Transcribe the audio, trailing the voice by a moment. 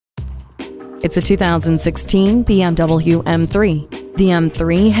It's a 2016 BMW M3. The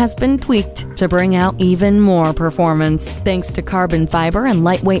M3 has been tweaked to bring out even more performance. Thanks to carbon fiber and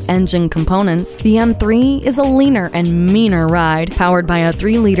lightweight engine components, the M3 is a leaner and meaner ride, powered by a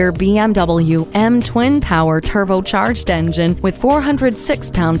 3-liter BMW M twin-power turbocharged engine with 406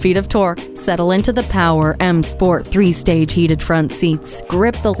 pound-feet of torque. Settle into the Power M Sport 3-stage heated front seats,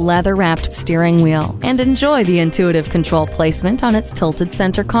 grip the leather-wrapped steering wheel, and enjoy the intuitive control placement on its tilted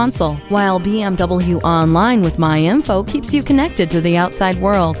center console. While BMW Online with MyInfo keeps you connected to the outside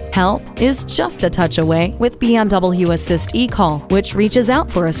world, help is just a touch away with BMW Assist eCall, which reaches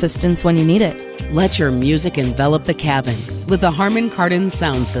out for assistance when you need it. Let your music envelop the cabin with the Harman Kardon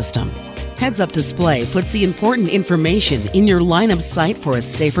sound system. Heads-up display puts the important information in your line of sight for a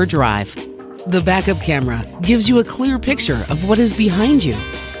safer drive. The backup camera gives you a clear picture of what is behind you.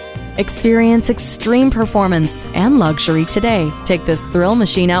 Experience extreme performance and luxury today. Take this thrill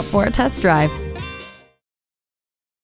machine out for a test drive.